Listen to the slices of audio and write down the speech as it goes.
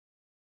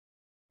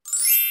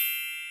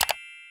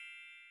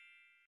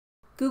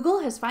Google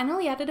has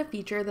finally added a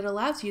feature that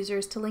allows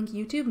users to link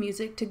YouTube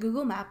Music to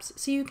Google Maps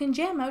so you can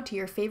jam out to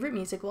your favorite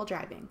music while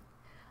driving.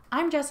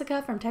 I'm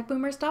Jessica from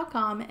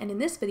techboomers.com, and in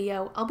this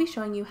video, I'll be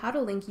showing you how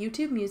to link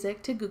YouTube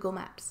Music to Google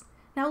Maps.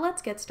 Now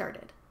let's get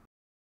started.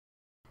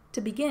 To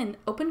begin,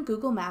 open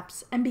Google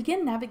Maps and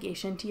begin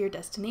navigation to your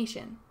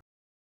destination.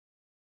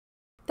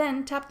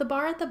 Then tap the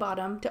bar at the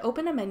bottom to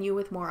open a menu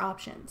with more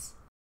options.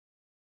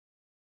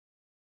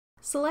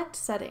 Select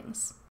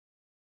Settings.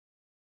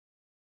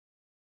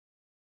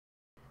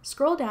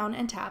 Scroll down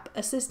and tap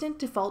Assistant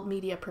Default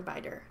Media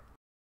Provider.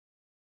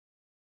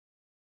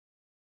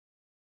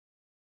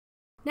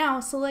 Now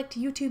select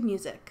YouTube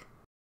Music.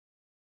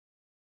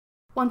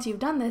 Once you've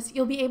done this,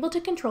 you'll be able to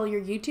control your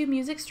YouTube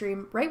Music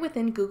stream right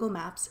within Google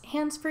Maps,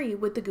 hands-free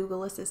with the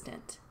Google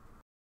Assistant.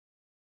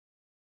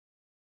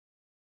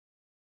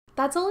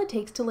 That's all it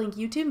takes to link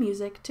YouTube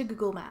Music to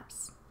Google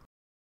Maps.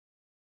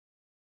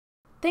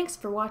 Thanks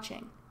for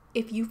watching.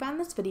 If you found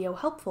this video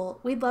helpful,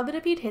 we'd love it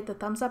if you'd hit the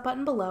thumbs up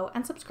button below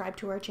and subscribe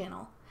to our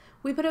channel.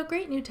 We put out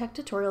great new tech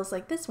tutorials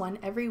like this one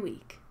every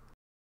week.